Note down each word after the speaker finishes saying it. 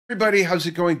Everybody, how's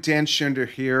it going? Dan Shinder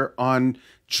here on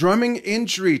Drumming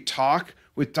Injury Talk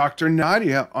with Dr.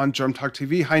 Nadia on Drum Talk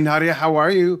TV. Hi, Nadia. How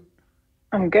are you?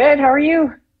 I'm good. How are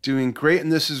you? Doing great. And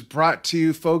this is brought to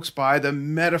you, folks, by the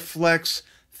MetaFlex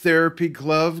Therapy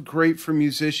Glove. Great for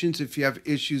musicians if you have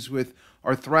issues with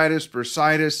arthritis,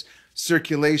 bursitis,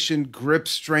 circulation, grip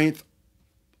strength,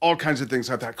 all kinds of things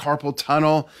like that, carpal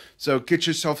tunnel. So get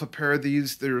yourself a pair of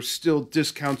these. There are still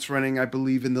discounts running, I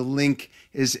believe, and the link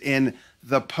is in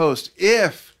the post.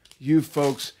 If you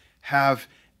folks have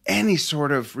any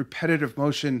sort of repetitive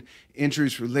motion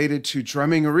injuries related to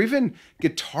drumming or even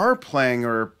guitar playing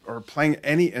or playing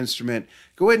any instrument,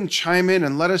 go ahead and chime in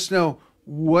and let us know,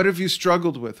 what have you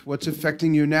struggled with? What's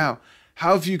affecting you now?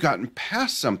 How have you gotten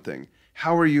past something?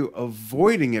 How are you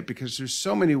avoiding it? Because there's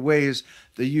so many ways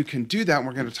that you can do that. And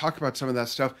we're going to talk about some of that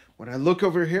stuff. When I look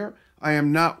over here, I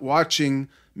am not watching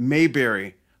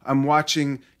Mayberry. I'm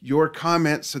watching your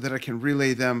comments so that I can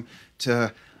relay them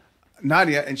to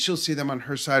Nadia, and she'll see them on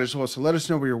her side as well. So let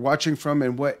us know where you're watching from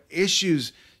and what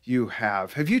issues you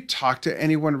have. Have you talked to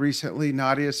anyone recently,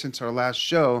 Nadia, since our last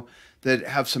show, that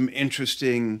have some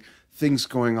interesting things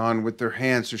going on with their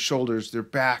hands, their shoulders, their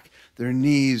back, their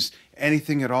knees,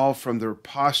 anything at all, from their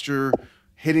posture,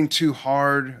 hitting too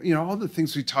hard, all the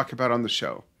things we talk about on the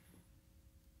show?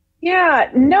 Yeah,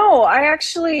 no,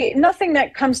 nothing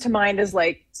that comes to mind is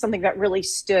like something that really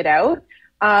stood out.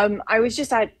 I was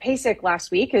just at PASIC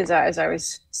last week, as I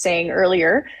was saying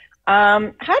earlier. Had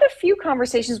a few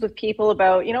conversations with people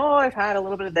about, I've had a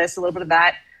little bit of this, a little bit of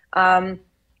that.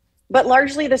 But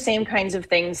largely the same kinds of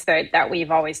things that we've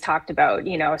always talked about,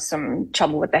 some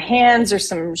trouble with the hands or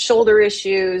some shoulder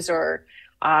issues or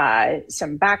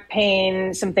some back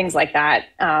pain, some things like that.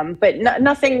 But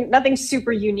nothing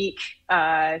super unique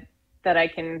that I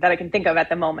can think of at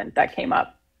the moment that came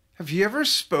up. Have you ever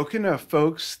spoken to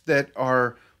folks that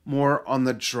are more on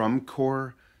the drum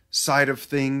corps side of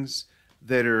things,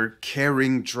 that are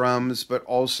carrying drums, but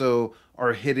also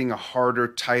are hitting a harder,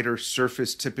 tighter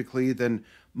surface typically than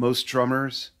most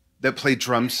drummers that play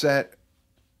drum set?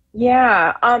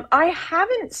 Yeah, I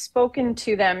haven't spoken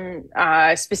to them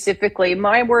specifically.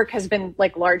 My work has been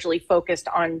largely focused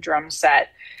on drum set.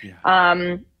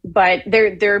 Yeah. But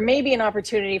there may be an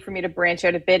opportunity for me to branch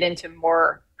out a bit into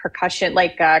more percussion,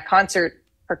 like concert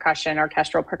percussion,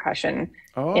 orchestral percussion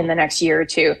in the next year or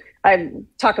two. I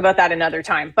talk about that another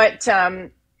time. But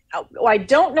I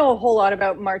don't know a whole lot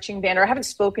about marching band, or I haven't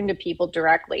spoken to people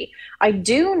directly. I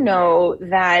do know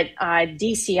that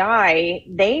DCI,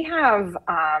 they have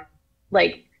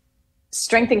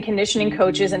strength and conditioning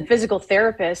coaches and physical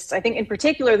therapists. I think in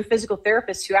particular the physical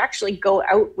therapists who actually go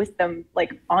out with them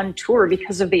on tour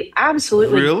because of the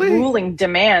absolutely grueling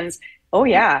demands. Oh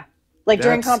yeah.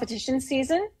 During competition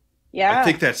season. Yeah. I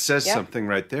think that says something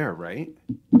right there, right?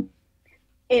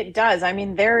 It does. I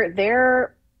mean,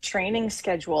 their training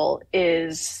schedule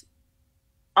is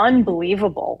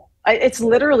unbelievable. It's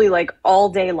literally all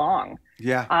day long.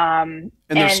 Yeah. And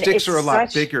their sticks are a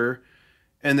lot bigger,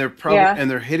 and they're and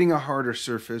they're hitting a harder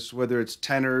surface, whether it's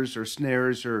tenors or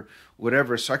snares or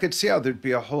whatever. So I could see how there'd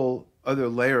be a whole other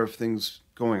layer of things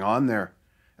going on there,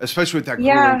 especially with that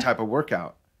grueling type of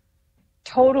workdown.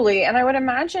 Totally. And I would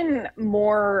imagine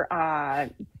more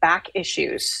back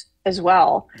issues as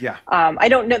well. Yeah. I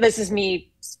don't know. This is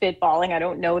me spitballing. I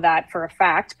don't know that for a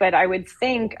fact, but I would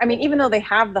think, even though they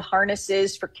have the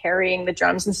harnesses for carrying the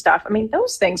drums and stuff,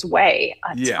 those things weigh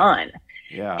a ton.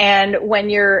 Yeah. And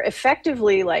when you're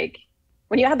effectively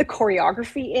when you have the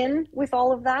choreography in with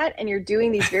all of that and you're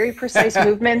doing these very precise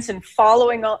movements and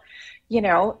following all,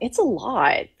 it's a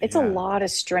lot. It's a lot of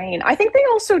strain. I think they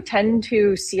also tend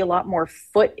to see a lot more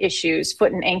foot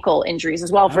and ankle injuries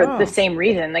as well for the same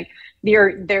reason.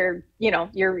 Your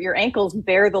ankles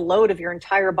bear the load of your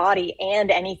entire body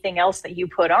and anything else that you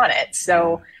put on it.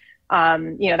 So,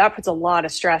 that puts a lot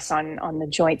of stress on the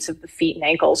joints of the feet and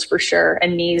ankles for sure,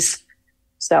 and knees.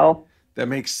 So that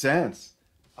makes sense.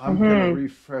 I'm going to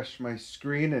refresh my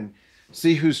screen and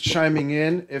see who's chiming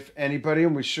in, if anybody,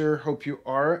 and we sure hope you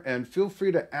are. And feel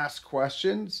free to ask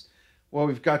questions. Well,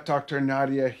 we've got Dr.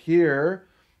 Nadia here.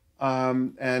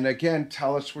 And again,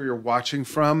 tell us where you're watching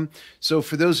from. So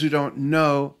for those who don't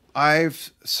know,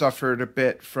 I've suffered a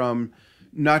bit from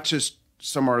not just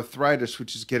some arthritis,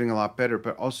 which is getting a lot better,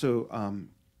 but also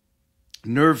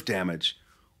nerve damage.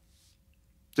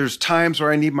 There's times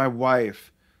where I need my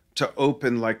wife to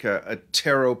open a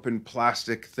tear open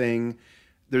plastic thing.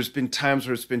 There's been times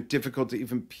where it's been difficult to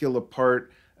even peel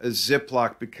apart a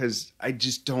Ziploc because I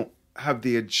just don't have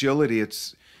the agility.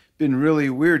 It's been really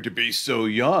weird to be so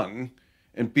young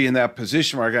and be in that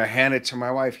position where I got to hand it to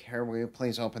my wife. Here, will you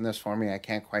please open this for me? I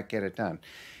can't quite get it done.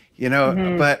 you know,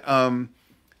 Mm-hmm. but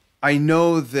I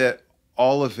know that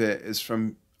all of it is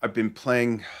from, I've been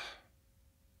playing,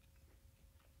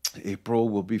 April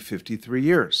will be 53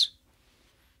 years.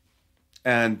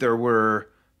 And there were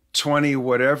 20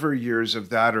 whatever years of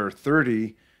that, or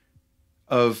 30,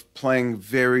 of playing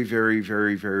very, very,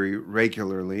 very, very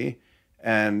regularly.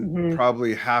 And Mm-hmm.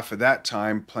 probably half of that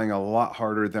time playing a lot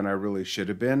harder than I really should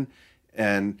have been.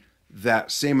 And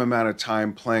that same amount of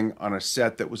time playing on a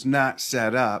set that was not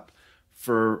set up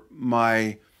for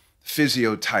my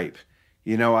physiotype.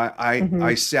 You know, I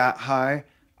Mm-hmm. sat high.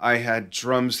 I had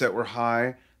drums that were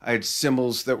high. I had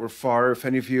cymbals that were far. If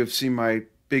any of you have seen my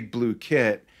big blue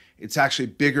kit, it's actually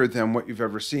bigger than what you've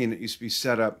ever seen. It used to be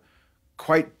set up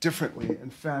quite differently. In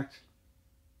fact,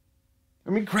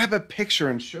 let me grab a picture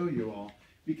and show you all,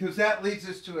 because that leads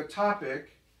us to a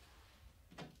topic.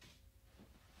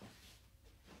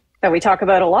 That we talk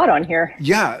about a lot on here.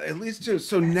 Yeah, at least to,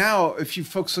 so now if you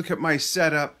folks look at my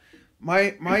setup,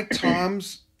 my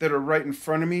toms that are right in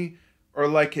front of me are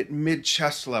like at mid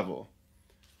chest level.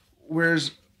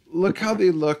 Whereas look how they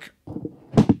look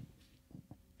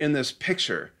in this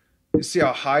picture. You see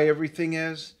how high everything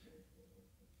is?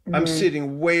 I'm Mm-hmm.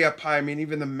 sitting way up high. I mean,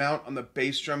 even the mount on the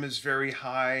bass drum is very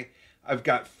high. I've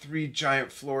got 3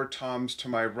 giant floor toms to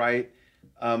my right.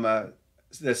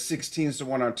 The 16 is the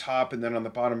one on top, and then on the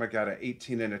bottom I got an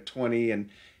 18 and a 20, and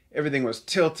everything was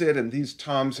tilted. And these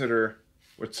toms that are,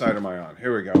 what side am I on?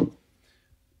 Here we go.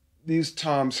 These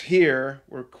toms here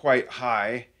were quite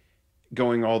high,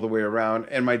 going all the way around,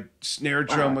 and my snare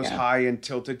drum Wow, was yeah. high and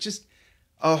tilted. Just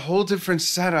a whole different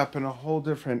setup and a whole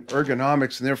different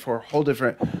ergonomics, and therefore a whole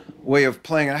different way of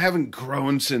playing. I haven't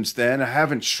grown since then. I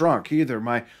haven't shrunk either.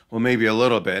 Well, maybe a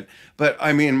little bit, but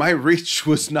I mean, my reach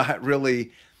was not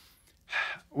really,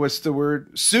 what's the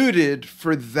word, suited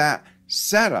for that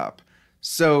setup.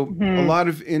 So a Mm-hmm. lot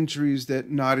of injuries that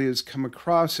Nadia's come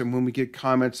across, and when we get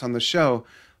comments on the show,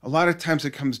 a lot of times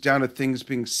it comes down to things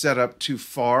being set up too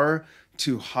far,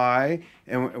 too high.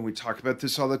 And we talk about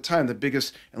this all the time. The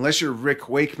biggest, unless you're Rick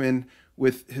Wakeman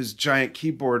with his giant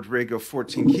keyboard rig of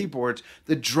 14 keyboards,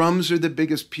 the drums are the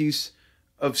biggest piece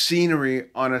of scenery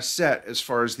on a set as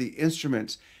far as the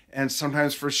instruments. And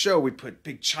sometimes for show, we put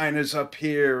big chinas up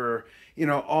here, or, you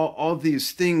know, all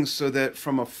these things so that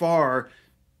from afar,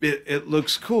 it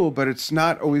looks cool, but it's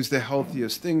not always the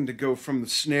healthiest thing to go from the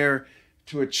snare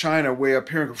to a china way up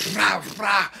here and go, rah,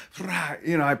 rah, rah.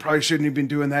 You know, I probably shouldn't have been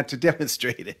doing that to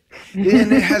demonstrate it.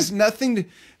 And it has nothing to,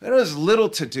 it has little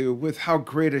to do with how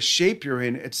great a shape you're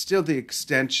in. It's still the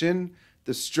extension,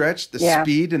 the stretch, the Yeah.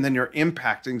 speed, and then you're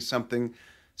impacting something.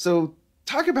 So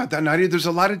talk about that, Nadia. There's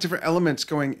a lot of different elements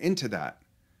going into that.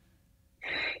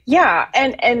 Yeah,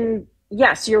 and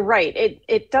yes, you're right.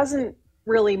 It doesn't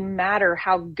really matter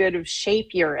how good of shape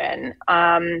you're in.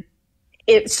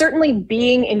 It certainly,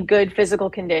 being in good physical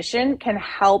condition can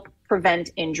help prevent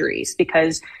injuries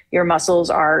because your muscles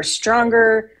are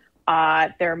stronger,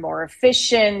 they're more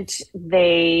efficient.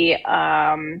 They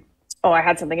I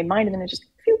had something in mind and then it just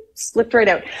slipped right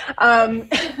out.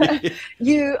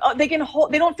 They can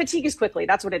hold, they don't fatigue as quickly.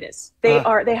 That's what it is. They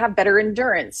have better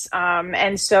endurance.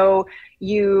 And so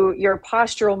your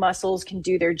postural muscles can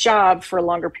do their job for a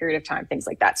longer period of time, things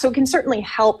like that. So it can certainly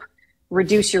help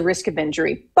reduce your risk of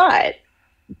injury, but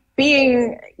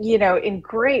being, in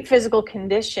great physical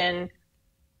condition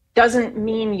doesn't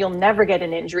mean you'll never get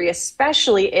an injury,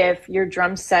 especially if your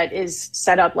drum set is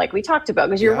set up like we talked about.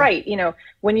 Because you're right,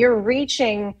 when you're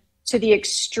reaching to the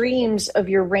extremes of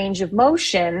your range of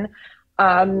motion,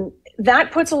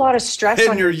 that puts a lot of stress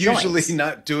on your joints. And you're usually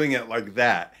not doing it like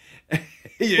that.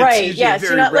 Right, yes.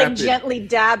 You're not rapid. like gently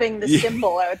dabbing the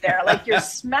cymbal out there. Like you're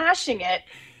smashing it.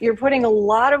 You're putting a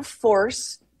lot of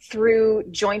force through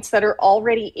joints that are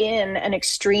already in an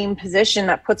extreme position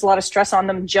that puts a lot of stress on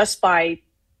them just by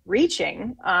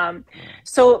reaching.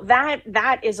 So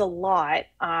that is a lot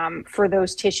for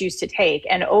those tissues to take.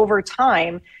 And over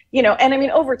time,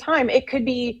 over time, it could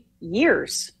be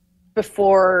years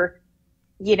before,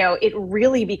 it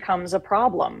really becomes a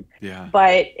problem. Yeah.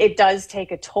 But it does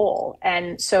take a toll.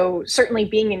 And so certainly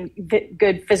being in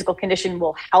good physical condition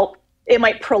will help. It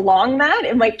might prolong that.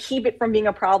 It might keep it from being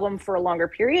a problem for a longer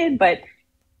period, but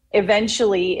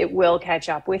eventually it will catch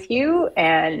up with you.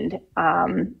 And,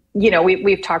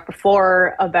 we've talked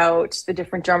before about the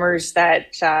different drummers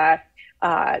that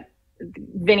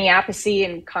Vinny Appice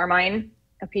and Carmine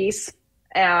Appice.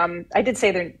 I did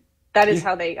say that is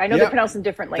how they pronounce them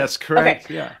differently. That's correct.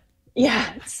 Okay. Yeah.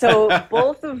 Yeah. So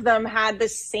both of them had the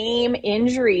same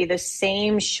injury, the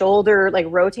same shoulder, like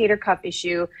rotator cuff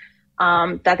issue.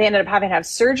 that they ended up having to have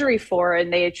surgery for,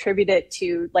 and they attribute it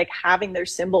to like having their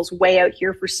cymbals way out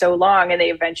here for so long, and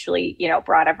they eventually, you know,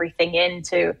 brought everything in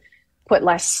to put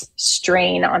less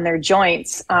strain on their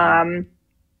joints.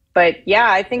 But yeah,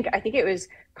 I think it was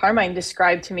Carmine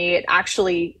described to me it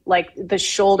actually like the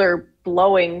shoulder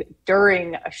blowing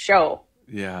during a show.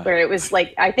 Yeah. Where it was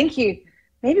like, I think he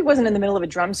maybe wasn't in the middle of a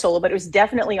drum solo, but it was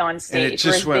definitely on stage. And it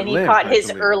just whereas went Vinny limp, caught I his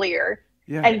believe. earlier.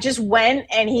 Yeah. And just went,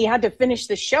 and he had to finish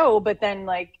the show, but then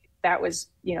like that was,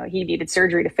 you know, he needed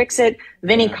surgery to fix it.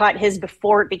 Vinny caught his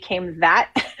before it became that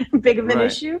big of an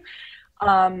issue.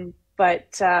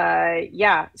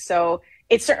 Yeah, so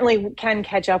it certainly can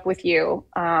catch up with you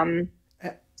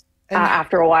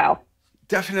after a while.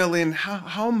 Definitely. And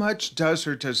how much does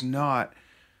or does not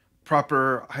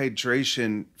proper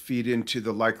hydration feed into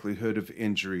the likelihood of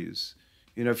injuries?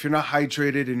 You know, if you're not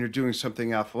hydrated and you're doing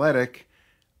something athletic,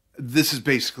 this is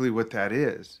basically what that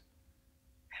is.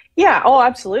 Yeah. Oh,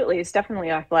 absolutely. It's definitely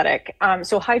athletic.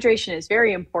 So hydration is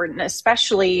very important,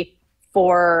 especially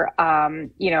for,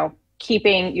 you know,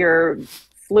 keeping your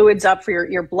fluids up, for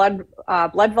your blood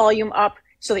volume up,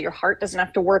 so that your heart doesn't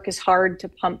have to work as hard to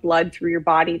pump blood through your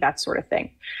body, that sort of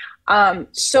thing.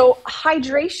 So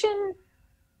hydration,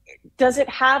 does it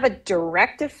have a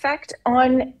direct effect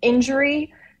on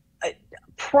injury?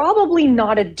 Probably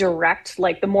not a direct,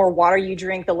 like the more water you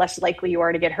drink, the less likely you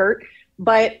are to get hurt,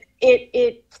 but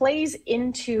it plays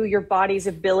into your body's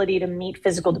ability to meet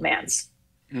physical demands.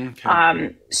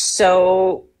 Okay.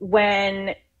 So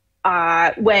when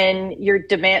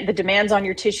the demands on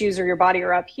your tissues or your body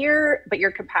are up here, but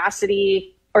your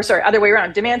capacity, or sorry, other way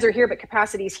around, demands are here, but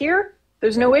capacity is here,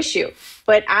 there's no issue.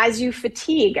 But as you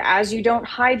fatigue, as you don't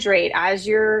hydrate, as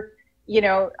your, you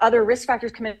know, other risk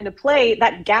factors come into play,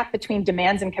 that gap between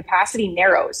demands and capacity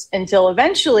narrows until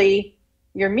eventually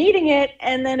you're meeting it.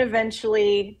 And then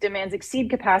eventually demands exceed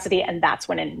capacity. And that's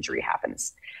when an injury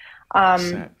happens.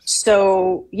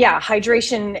 So yeah,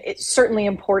 hydration is certainly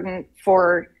important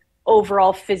for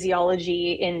overall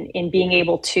physiology in being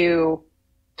able to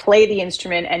play the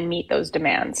instrument and meet those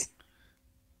demands.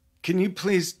 Can you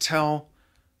please tell,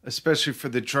 especially for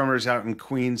the drummers out in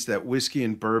Queens, that whiskey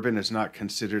and bourbon is not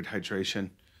considered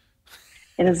hydration?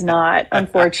 It is not,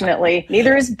 unfortunately.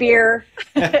 Neither is beer.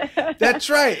 That's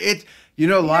right. You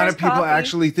know, a lot of people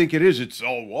actually think it is. It's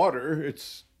all water.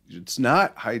 It's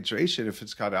not hydration if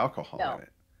it's got alcohol in it.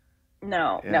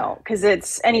 No, because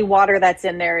it's any water that's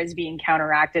in there is being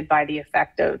counteracted by the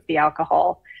effect of the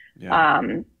alcohol.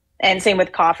 Yeah. And same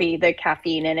with coffee, the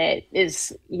caffeine in it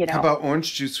is, you know. How about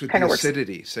orange juice with the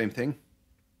acidity? Same thing?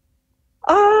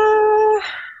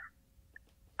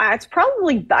 It's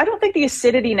probably, I don't think the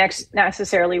acidity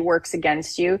necessarily works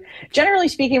against you. Generally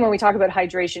speaking, when we talk about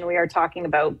hydration, we are talking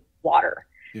about water.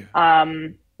 Yeah.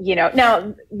 You know,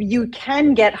 now you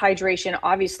can get hydration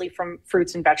obviously from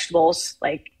fruits and vegetables,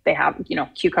 like they have, you know,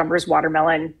 cucumbers,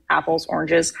 watermelon, apples,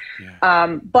 oranges.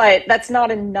 Yeah. But that's not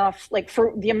enough, like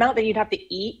for the amount that you'd have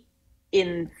to eat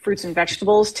in fruits and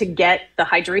vegetables to get the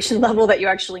hydration level that you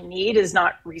actually need is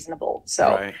not reasonable.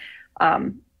 So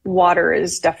water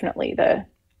is definitely the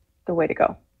way to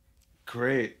go.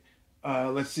 Great.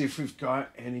 Let's see if we've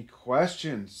got any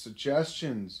questions,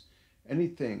 suggestions,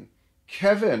 anything.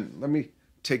 Kevin, let me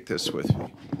take this with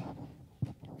me.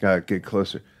 Gotta get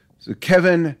closer. So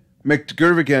Kevin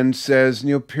McGurvigan says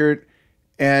Neil Peart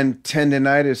and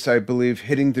tendinitis, I believe,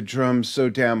 hitting the drums so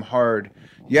damn hard.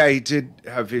 Yeah, he did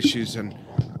have issues, and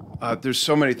there's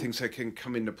so many things that can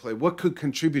come into play. What could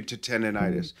contribute to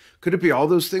tendinitis? Could it be all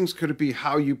those things? Could it be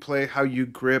how you play, how you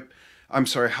grip? I'm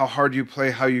sorry, how hard you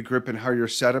play, how you grip, and how your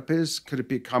setup is? Could it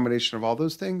be a combination of all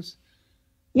those things?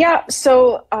 Yeah,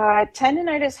 so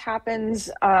tendinitis happens.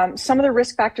 Some of the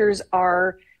risk factors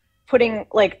are putting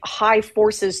like high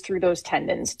forces through those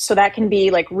tendons. So that can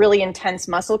be like really intense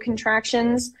muscle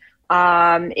contractions,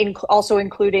 also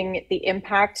including the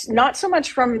impact, not so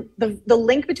much from the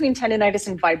link between tendinitis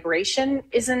and vibration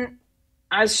isn't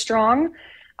as strong,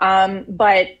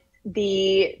 but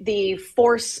the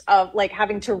force of like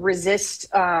having to resist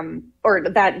or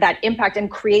that impact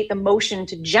and create the motion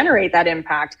to generate that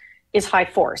impact is high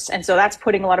force. And so that's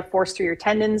putting a lot of force through your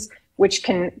tendons, which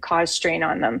can cause strain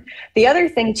on them. The other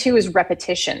thing too is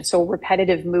repetition. So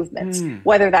repetitive movements,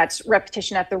 whether that's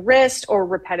repetition at the wrist or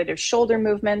repetitive shoulder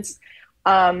movements,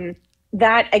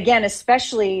 that again,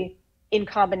 especially in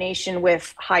combination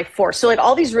with high force. So like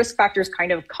all these risk factors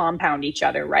kind of compound each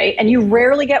other, right? And you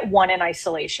rarely get one in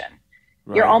isolation.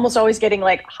 Right. You're almost always getting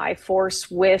like high force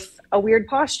with a weird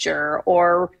posture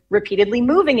or repeatedly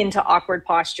moving into awkward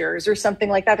postures or something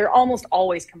like that. They're almost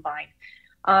always combined.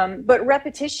 But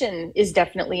repetition is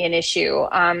definitely an issue.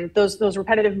 Those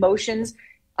repetitive motions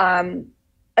I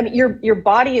mean, your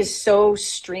body is so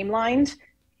streamlined.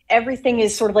 Everything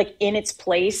is sort of like in its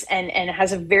place and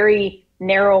has a very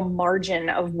narrow margin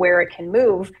of where it can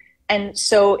move. And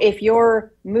so if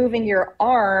you're moving your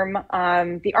arm,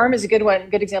 the arm is a good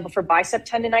example for bicep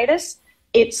tendinitis.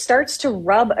 It starts to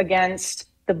rub against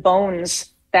the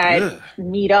bones that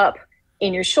meet up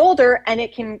in your shoulder, and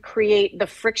it can create the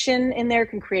friction in there,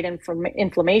 can create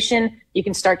inflammation. You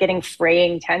can start getting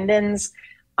fraying tendons.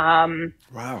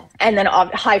 Wow. And then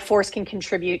high force can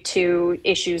contribute to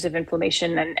issues of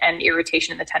inflammation and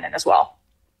irritation in the tendon as well.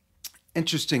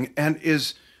 Interesting. And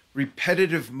is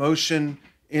repetitive motion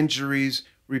injuries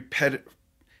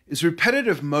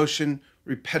repetitive motion,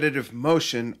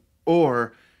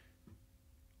 or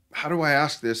how do I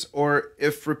ask this? Or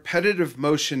if repetitive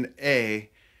motion A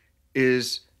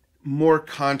is more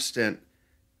constant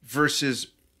versus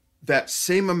that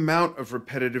same amount of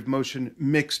repetitive motion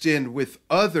mixed in with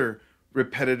other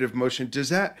repetitive motion, does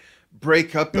that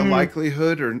break up the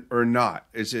likelihood or not?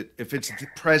 Is it, if it's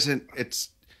present, it's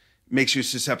makes you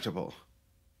susceptible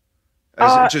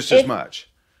just as much?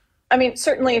 I mean,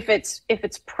 certainly if it's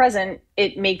present,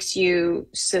 it makes you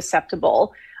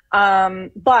susceptible.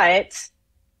 But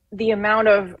the amount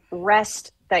of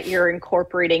rest that you're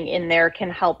incorporating in there can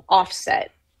help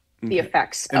offset the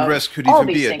effects and of rest could all even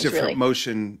these be a things, different really.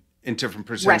 motion in different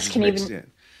percentages Rest can mixed even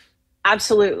in.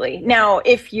 absolutely. Now,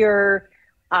 if you're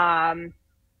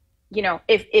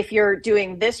if you're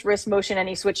doing this wrist motion and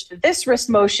you switch to this wrist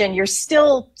motion, you're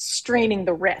still straining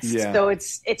the wrist. Yeah. So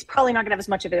it's probably not going to have as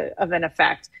much of an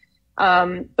effect.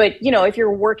 But if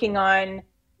you're working on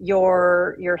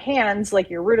your hands, like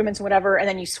your rudiments and whatever, and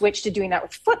then you switch to doing that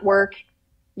with footwork,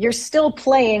 you're still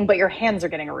playing, but your hands are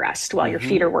getting a rest while your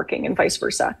feet are working, and vice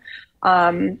versa.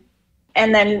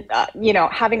 And then,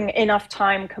 having enough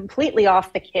time completely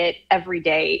off the kit every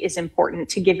day is important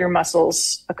to give your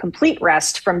muscles a complete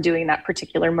rest from doing that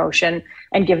particular motion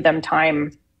and give them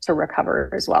time to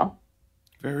recover as well.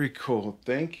 Very cool.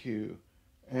 Thank you.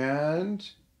 And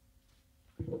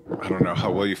I don't know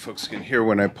how well you folks can hear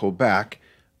when I pull back.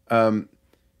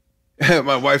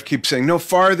 My wife keeps saying, no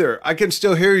farther. I can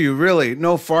still hear you, really.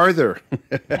 No farther.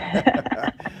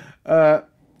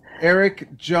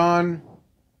 Eric John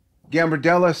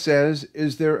Gambardella says,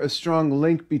 is there a strong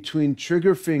link between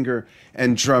trigger finger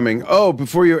and drumming? Oh,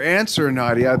 before you answer,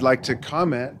 Nadia, I'd like to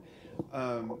comment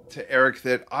to Eric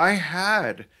that I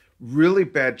had really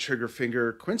bad trigger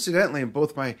finger, coincidentally, in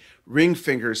both my ring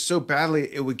fingers, so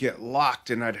badly it would get locked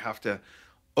and I'd have to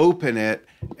open it.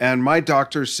 And my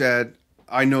doctor said,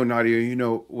 I know, Nadia, you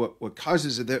know what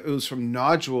causes it, that it was from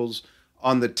nodules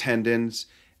on the tendons.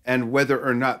 And whether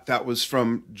or not that was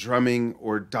from drumming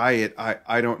or diet,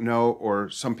 I don't know,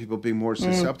 or some people being more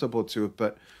susceptible to it.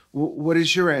 But what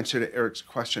is your answer to Eric's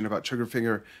question about trigger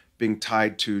finger being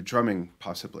tied to drumming,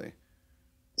 possibly?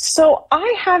 So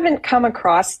I haven't come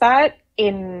across that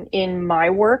in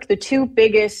my work. The two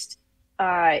biggest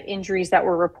injuries that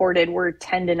were reported were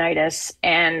tendinitis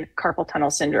and carpal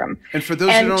tunnel syndrome. And for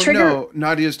those who don't know,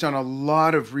 Nadia's done a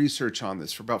lot of research on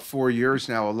this for about 4 years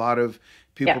now. A lot of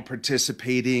people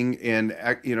participating in,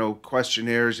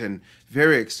 questionnaires and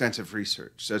very extensive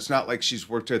research. So it's not like she's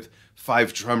worked with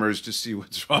 5 drummers to see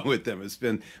what's wrong with them. It's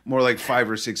been more like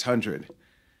 500 or 600.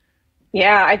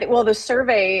 Yeah, the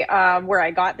survey where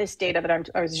I got this data that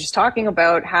I was just talking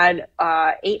about had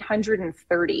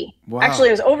 830. Wow. Actually,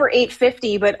 it was over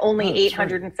 850, but only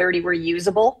 830 were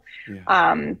usable.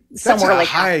 Yeah. Some were like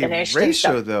high half finished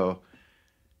ratio, though.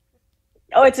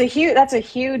 Oh, that's a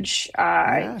huge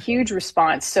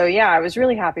response. So yeah, I was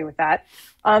really happy with that.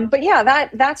 But yeah,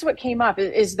 that's what came up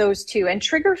is those two. And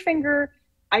trigger finger,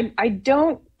 I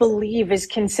don't believe is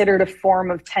considered a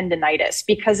form of tendinitis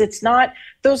because it's not,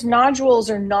 those nodules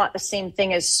are not the same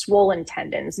thing as swollen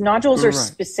tendons. Nodules are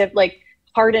specific, like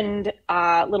hardened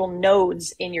little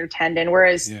nodes in your tendon,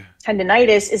 whereas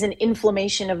tendinitis is an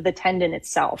inflammation of the tendon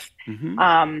itself.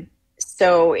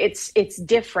 So it's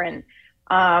different.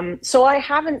 So I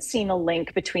haven't seen a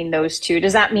link between those two.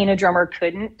 Does that mean a drummer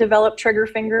couldn't develop trigger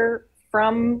finger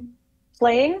from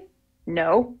playing?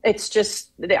 No, it's just,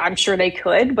 I'm sure they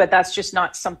could, but that's just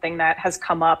not something that has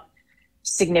come up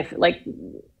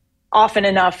often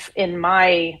enough in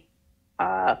my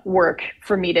work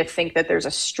for me to think that there's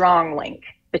a strong link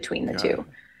between the two.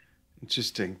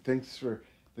 Interesting. Thanks for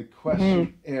the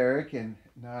question, Eric, and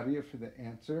Nadia for the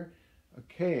answer.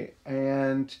 Okay,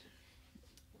 and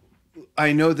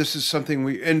I know this is something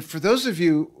and for those of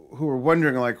you who are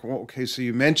wondering, like, well, okay, so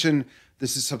you mentioned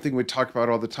this is something we talk about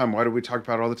all the time. Why do we talk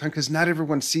about it all the time? Because not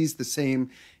everyone sees the same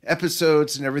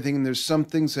episodes and everything, and there's some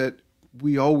things that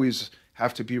we always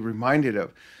have to be reminded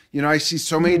of. You know, I see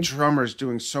so many drummers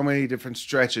doing so many different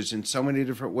stretches in so many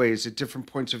different ways at different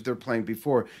points of their playing,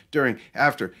 before, during,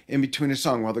 after, in between a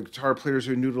song, while the guitar players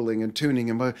are noodling and tuning.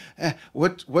 And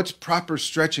what's proper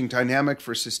stretching dynamic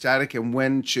versus static, and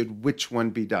when should which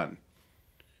one be done?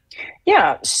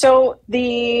 Yeah. So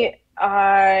the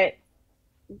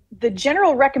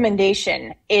general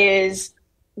recommendation is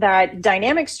that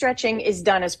dynamic stretching is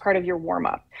done as part of your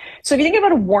warm-up. So if you think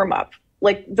about a warm-up,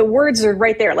 like the words are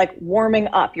right there, like warming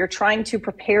up. You're trying to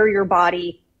prepare your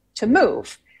body to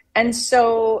move. And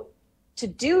so to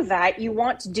do that, you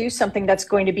want to do something that's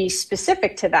going to be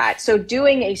specific to that. So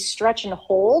doing a stretch and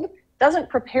hold doesn't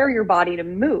prepare your body to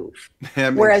move.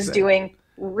 Whereas doing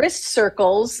wrist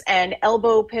circles and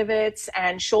elbow pivots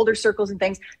and shoulder circles and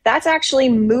things, that's actually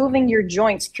moving your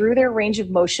joints through their range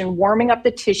of motion, warming up the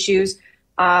tissues,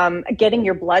 getting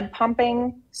your blood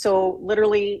pumping. So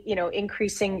literally, you know,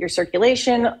 increasing your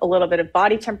circulation, a little bit of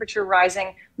body temperature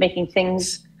rising, making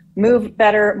things move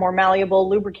better, more malleable,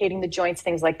 lubricating the joints,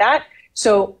 things like that.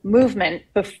 So movement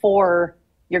before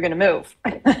you're going to move.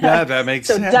 Yeah, that makes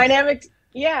sense.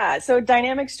 So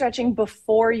dynamic stretching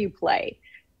before you play.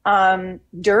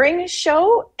 During a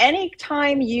show,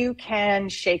 anytime you can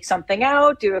shake something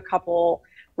out, do a couple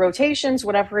rotations,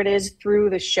 whatever it is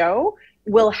through the show,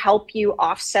 will help you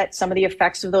offset some of the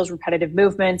effects of those repetitive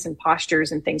movements and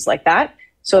postures and things like that.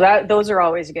 So those are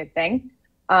always a good thing.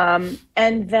 And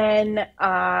then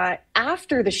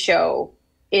after the show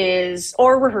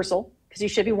or rehearsal, because you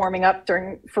should be warming up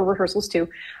for rehearsals too.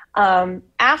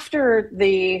 After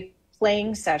the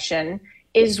playing session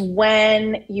is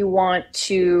when you want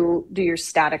to do your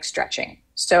static stretching.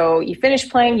 So you finish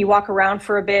playing, you walk around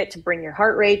for a bit to bring your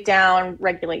heart rate down,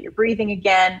 regulate your breathing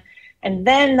again. And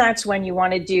then that's when you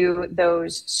want to do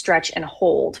those stretch and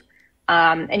hold.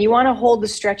 And you want to hold the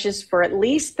stretches for at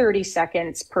least 30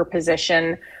 seconds per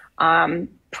position,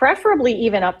 preferably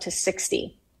even up to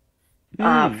 60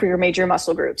 for your major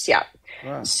muscle groups. Yeah.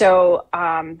 Wow. So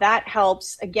that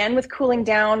helps, again, with cooling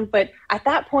down. But at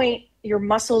that point, your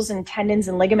muscles and tendons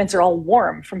and ligaments are all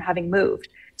warm from having moved.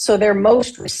 So they're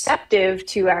most receptive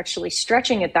to actually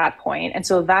stretching at that point. And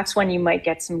so that's when you might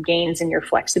get some gains in your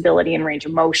flexibility and range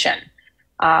of motion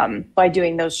by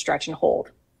doing those stretch and hold.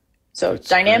 So that's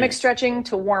dynamic stretching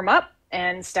to warm up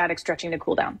and static stretching to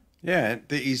cool down. Yeah,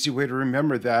 the easy way to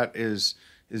remember that is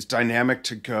dynamic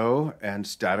to go and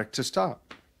static to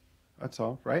stop. That's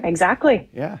all, right? Exactly.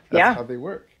 Yeah, that's how they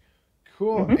work.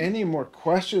 Cool. Mm-hmm. Any more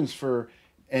questions for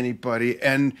anybody?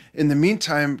 And in the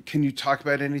meantime, can you talk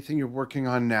about anything you're working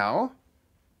on now?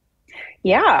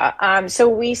 Yeah. So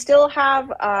we still have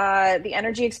the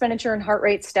energy expenditure and heart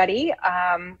rate study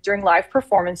during live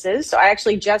performances. So I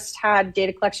actually just had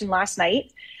data collection last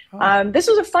night. This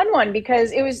was a fun one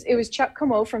because it was Chuck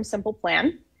Como from Simple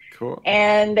Plan. Cool.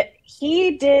 And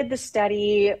he did the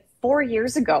study 4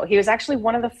 years ago. He was actually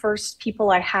one of the first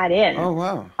people I had in. Oh,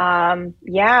 wow.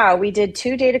 Yeah, we did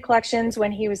 2 data collections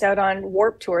when he was out on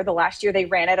Warp Tour. The last year they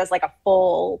ran it as like a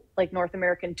full North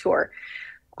American tour.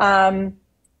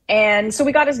 And so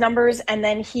we got his numbers, and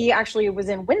then he actually was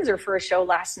in Windsor for a show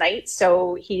last night.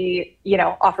 So he,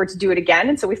 offered to do it again.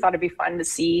 And so we thought it'd be fun to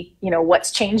see,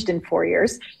 what's changed in 4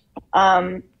 years.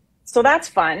 So that's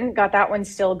fun. Got that one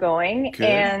still going. Good.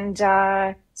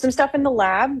 And some stuff in the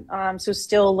lab. So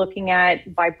still looking at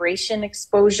vibration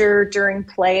exposure during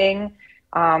playing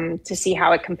to see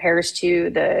how it compares to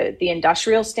the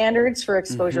industrial standards for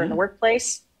exposure in the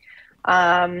workplace.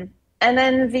 And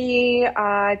then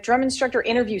the drum instructor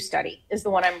interview study is the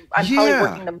one I'm probably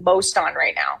working the most on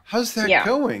right now. How's that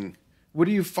going? What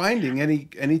are you finding?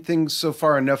 Anything so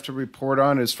far enough to report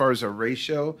on as far as a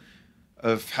ratio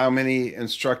of how many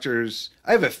instructors?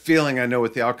 I have a feeling I know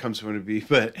what the outcome's going to be,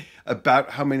 but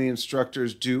about how many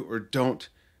instructors do or don't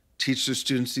teach their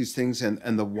students these things, and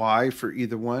the why for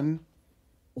either one?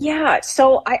 Yeah,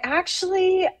 so I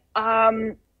actually...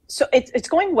 So it's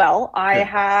going well.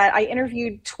 I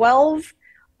interviewed 12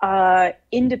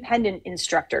 independent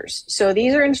instructors. So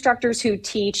these are instructors who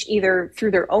teach either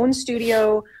through their own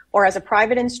studio or as a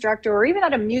private instructor, or even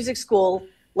at a music school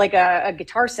like a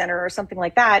guitar center or something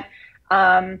like that.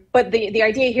 But the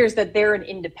idea here is that they're an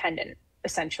independent,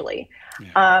 essentially.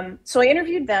 Yeah. So I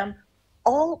interviewed them.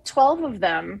 All 12 of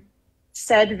them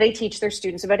said they teach their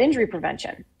students about injury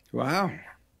prevention. Wow.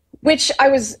 Which I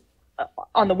was,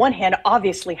 on the one hand,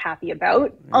 obviously happy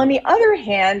about. On the other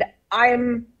hand, I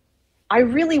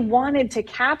really wanted to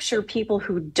capture people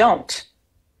who don't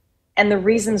and the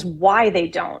reasons why they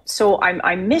don't. So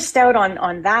I missed out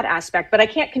on that aspect, but I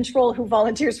can't control who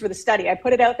volunteers for the study. I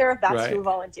put it out there if that's who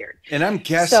volunteered. And I'm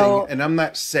guessing, and I'm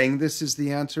not saying this is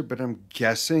the answer, but I'm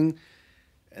guessing,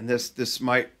 and this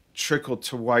might trickle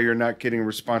to why you're not getting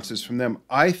responses from them.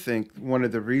 I think one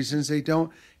of the reasons they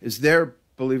don't is they're,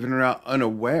 believe it or not,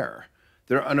 unaware.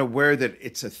 They're unaware that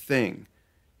it's a thing,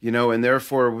 and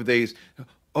therefore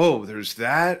oh, there's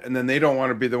that. And then they don't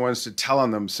want to be the ones to tell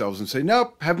on themselves and say,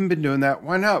 nope, haven't been doing that.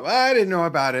 Why not? I didn't know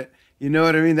about it. You know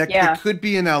what I mean? That could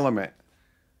be an element.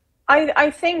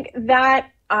 I think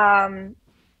that,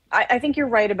 I think you're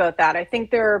right about that. I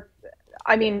think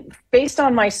based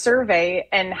on my survey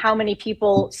and how many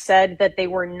people said that they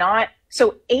were not,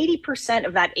 so 80%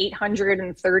 of that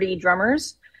 830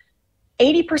 drummers,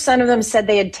 80% of them said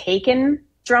they had taken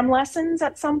drum lessons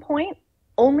at some point.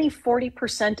 Only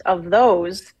 40% of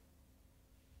those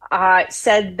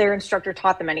said their instructor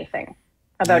taught them anything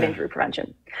about injury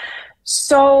prevention.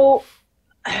 So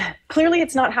clearly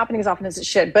it's not happening as often as it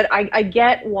should, but I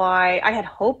get why. I had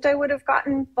hoped I would have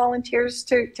gotten volunteers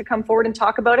to come forward and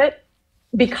talk about it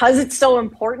because it's so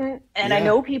important, and I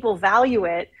know people value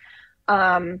it,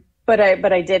 but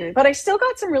I didn't. But I still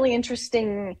got some really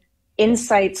interesting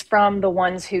insights from the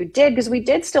ones who did, because we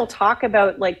did still talk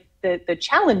about like the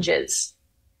challenges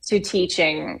to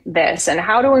teaching this and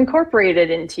how to incorporate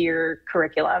it into your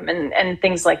curriculum and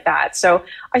things like that. So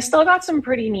I still got some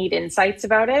pretty neat insights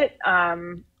about it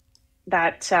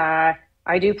that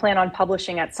I do plan on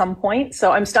publishing at some point.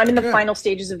 So I'm in the final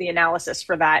stages of the analysis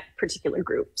for that particular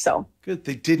group. So good.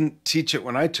 They didn't teach it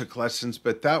when I took lessons,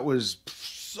 but that was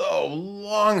so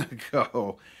long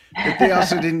ago. But they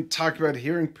also didn't talk about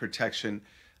hearing protection.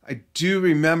 I do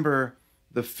remember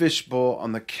the fishbowl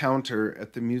on the counter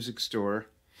at the music store.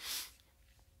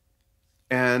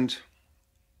 And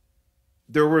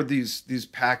there were these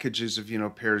packages of,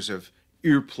 pairs of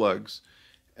earplugs.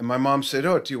 And my mom said,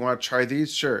 oh, do you want to try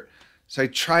these? Sure. So I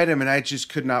tried them, and I just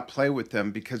could not play with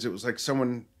them because it was like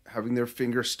someone having their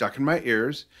finger stuck in my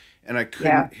ears, and I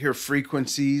couldn't hear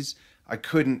frequencies. I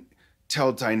couldn't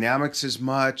tell dynamics as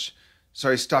much. So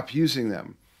I stopped using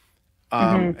them.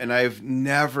 And I've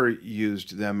never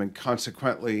used them, and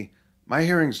consequently, my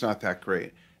hearing's not that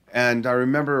great. And I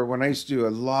remember when I used to do a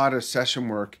lot of session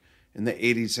work in the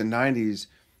 80s and 90s,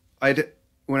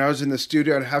 when I was in the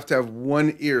studio, I'd have to have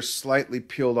one ear slightly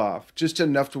peeled off, just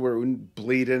enough to where it wouldn't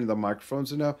bleed into the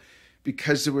microphones enough,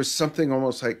 because there was something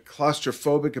almost like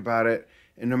claustrophobic about it.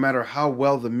 And no matter how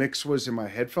well the mix was in my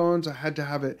headphones, I had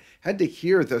to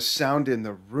hear the sound in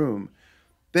the room.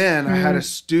 Then I had a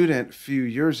student a few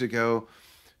years ago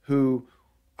who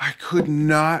I could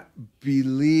not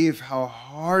believe how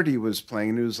hard he was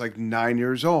playing. He was like 9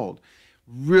 years old,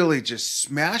 really just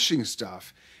smashing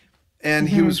stuff. And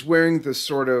he was wearing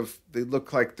the they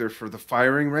look like they're for the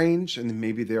firing range, and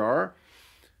maybe they are.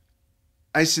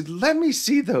 I said, let me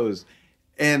see those.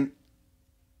 And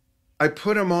I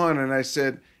put him on, and I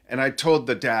said, and I told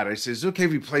the dad, I said, is it okay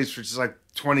if he plays for just like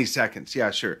 20 seconds? Yeah,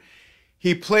 sure.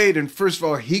 He played, and first of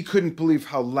all, he couldn't believe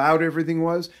how loud everything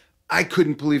was. I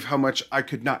couldn't believe how much I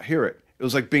could not hear it. It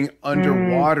was like being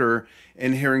underwater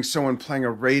and hearing someone playing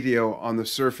a radio on the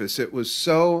surface. It was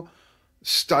so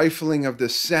stifling of the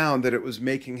sound that it was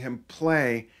making him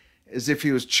play as if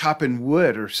he was chopping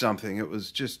wood or something. It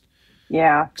was just,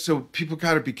 so people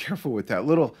got to be careful with that.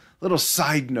 Little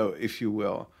side note, if you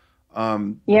will,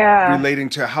 relating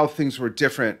to how things were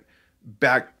different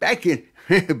back in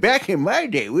my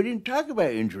day. We didn't talk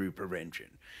about injury prevention.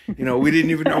 We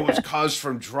didn't even know it was caused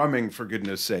from drumming, for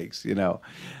goodness sakes,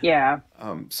 Yeah.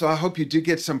 So I hope you do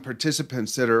get some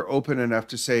participants that are open enough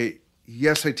to say,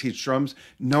 yes, I teach drums.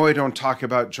 No, I don't talk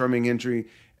about drumming injury,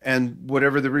 and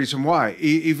whatever the reason why.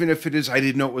 Even if it is, I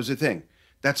didn't know it was a thing.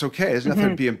 That's okay. There's nothing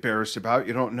to be embarrassed about.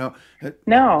 You don't know.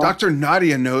 No. Dr.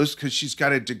 Nadia knows because she's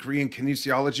got a degree in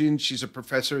kinesiology, and she's a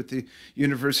professor at the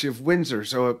University of Windsor.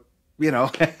 So,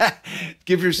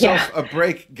 give yourself a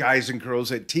break, guys and girls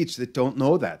that teach that don't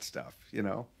know that stuff,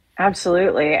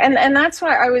 Absolutely. And that's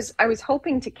why I was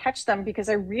hoping to catch them, because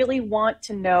I really want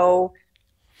to know,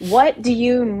 what do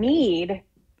you need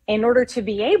in order to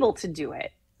be able to do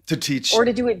it? To teach. Or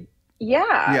to do it,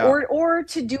 or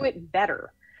to do it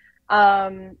better.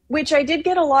 Which I did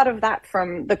get a lot of that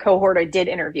from the cohort I did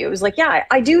interview. It was like,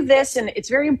 I do this and it's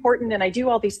very important and I do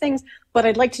all these things, but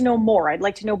I'd like to know more. I'd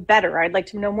like to know better. I'd like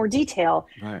to know more detail.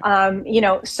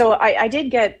 Right. So I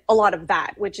did get a lot of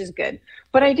that, which is good.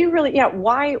 But I do really,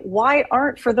 why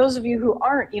aren't, for those of you who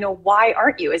aren't, why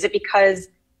aren't you? Is it because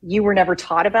you were never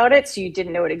taught about it, so you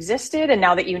didn't know it existed? And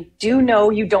now that you do know,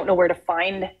 you don't know where to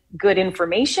find good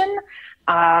information?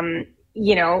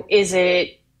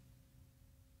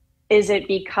 Is it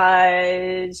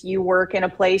because you work in a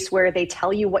place where they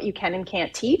tell you what you can and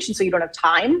can't teach, and so you don't have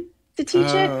time to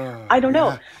teach it? I don't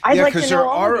know. I'd like to know. Because there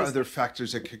are other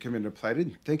factors that could come into play. I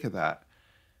didn't think of that.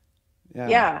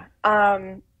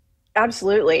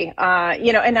 Absolutely.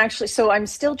 And actually, so I'm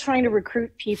still trying to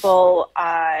recruit people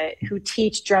who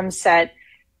teach drum set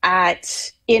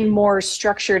in more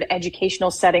structured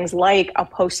educational settings, like a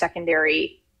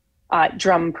post-secondary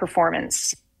drum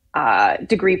performance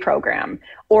degree program,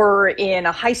 or in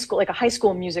a high school, like a high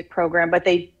school music program, but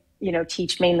they,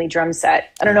 teach mainly drum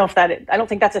set. I don't know if I don't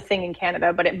think that's a thing in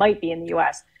Canada, but it might be in the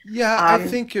US. Yeah, I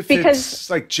think if it's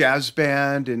like jazz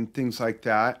band and things like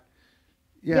that.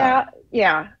 Yeah.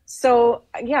 So,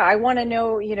 I want to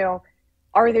know,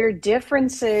 are there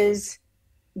differences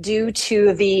due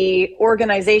to the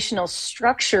organizational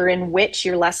structure in which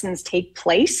your lessons take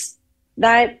place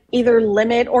that either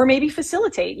limit or maybe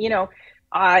facilitate?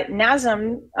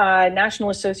 NASM, National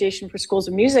Association for Schools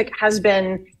of Music, has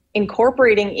been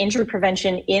incorporating injury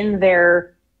prevention in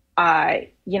their,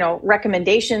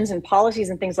 recommendations and policies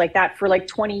and things like that for like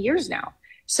 20 years now.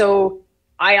 So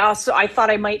I thought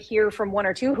I might hear from one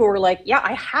or two who were like, yeah,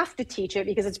 I have to teach it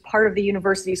because it's part of the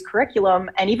university's curriculum.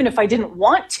 And even if I didn't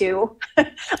want to,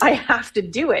 I have to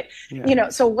do it. Yeah.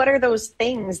 So what are those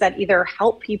things that either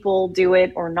help people do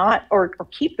it or not, or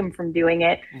keep them from doing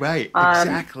it? Right.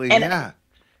 Exactly.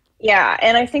 Yeah.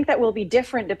 And I think that will be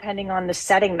different depending on the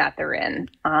setting that they're in.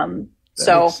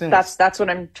 So that's what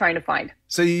I'm trying to find.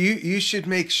 So you should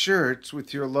make shirts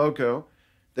with your logo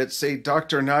that say,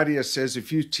 Dr. Nadia says, if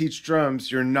you teach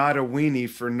drums, you're not a weenie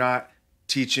for not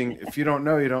teaching. If you don't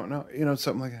know, you don't know.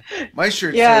 Something like that. My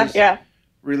shirt says,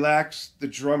 relax, the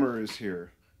drummer is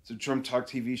here. It's a Drum Talk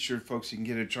TV shirt, folks. You can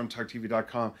get it at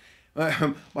drumtalktv.com.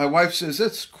 My wife says,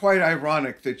 it's quite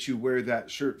ironic that you wear that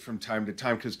shirt from time to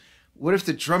time, because what if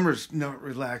the drummer's not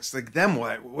relaxed? Like, them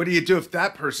what? What do you do if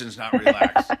that person's not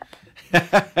relaxed?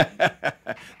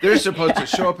 They're supposed to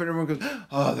show up and everyone goes,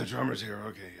 oh, the drummer's here.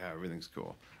 Okay, yeah, everything's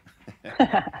cool.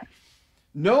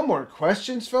 No more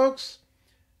questions, folks?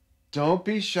 Don't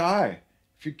be shy.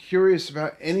 If you're curious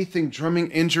about anything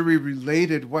drumming injury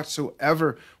related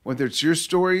whatsoever, whether it's your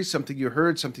story, something you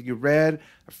heard, something you read,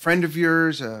 a friend of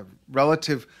yours, a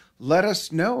relative, let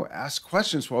us know. Ask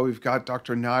questions while we've got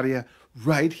Dr. Nadia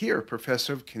right here,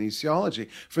 professor of kinesiology.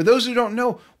 For those who don't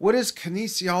know, what does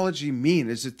kinesiology mean?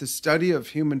 Is it the study of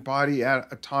human body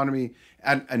anatomy,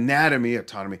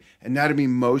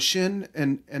 motion,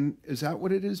 and is that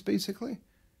what it is basically?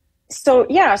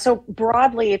 So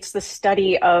broadly, it's the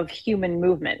study of human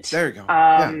movement. There you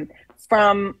go.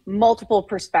 From multiple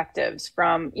perspectives,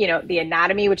 from the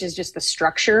anatomy, which is just the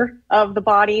structure of the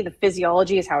body, the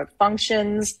physiology is how it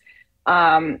functions.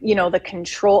 The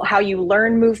control, how you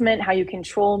learn movement, how you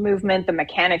control movement, the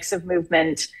mechanics of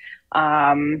movement,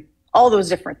 all those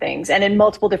different things. And in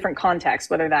multiple different contexts,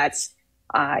 whether that's,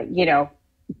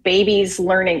 babies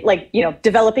learning,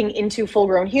 developing into full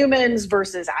grown humans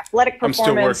versus athletic performance, I'm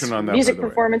still working on that, music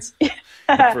performance, the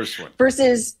first one.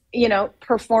 Versus,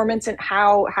 performance and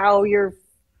how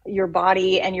your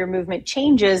body and your movement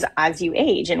changes as you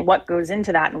age and what goes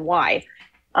into that and why.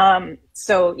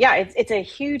 It's a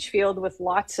huge field with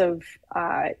lots of,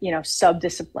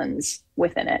 subdisciplines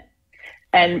within it.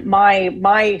 And my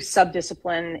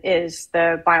subdiscipline is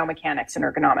the biomechanics and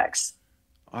ergonomics.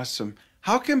 Awesome.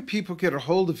 How can people get a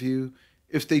hold of you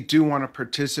if they do want to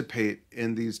participate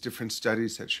in these different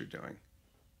studies that you're doing?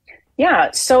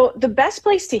 Yeah. So the best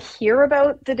place to hear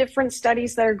about the different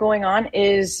studies that are going on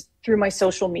is through my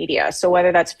social media. So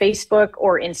whether that's Facebook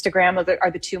or Instagram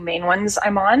are the two main ones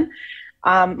I'm on.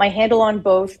 My handle on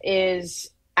both is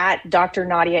at Dr.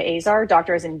 Nadia Azar,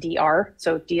 doctor as in DR,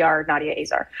 so Dr. Nadia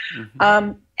Azar.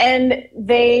 Mm-hmm. And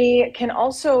they can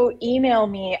also email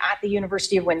me at the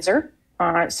University of Windsor.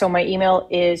 So my email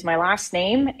is my last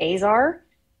name, Azar,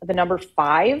 the number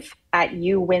 5 at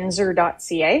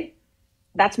uwindsor.ca.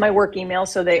 That's my work email.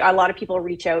 So a lot of people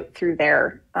reach out through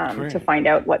there to find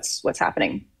out what's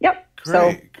happening. Yep.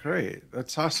 Great.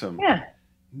 That's awesome. Yeah.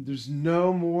 There's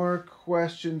no more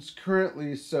questions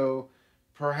currently, so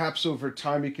perhaps over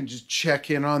time you can just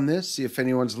check in on this, see if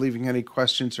anyone's leaving any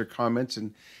questions or comments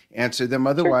and answer them.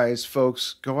 Otherwise,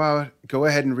 folks, go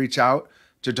ahead and reach out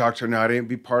to Dr. Nadia and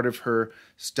be part of her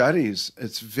studies.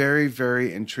 It's very,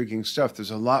 very intriguing stuff. There's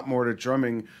a lot more to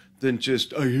drumming than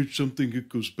just, I hit something, it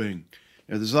goes bang.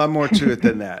 There's a lot more to it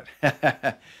than that.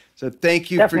 So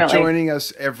thank you for joining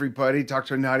us, everybody.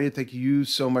 Dr. Nadia, thank you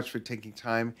so much for taking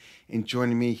time and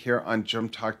joining me here on Drum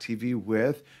Talk TV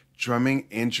with Drumming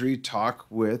Injury Talk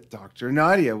with Dr.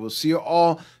 Nadia. We'll see you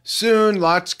all soon.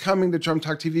 Lots coming to Drum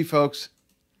Talk TV, folks.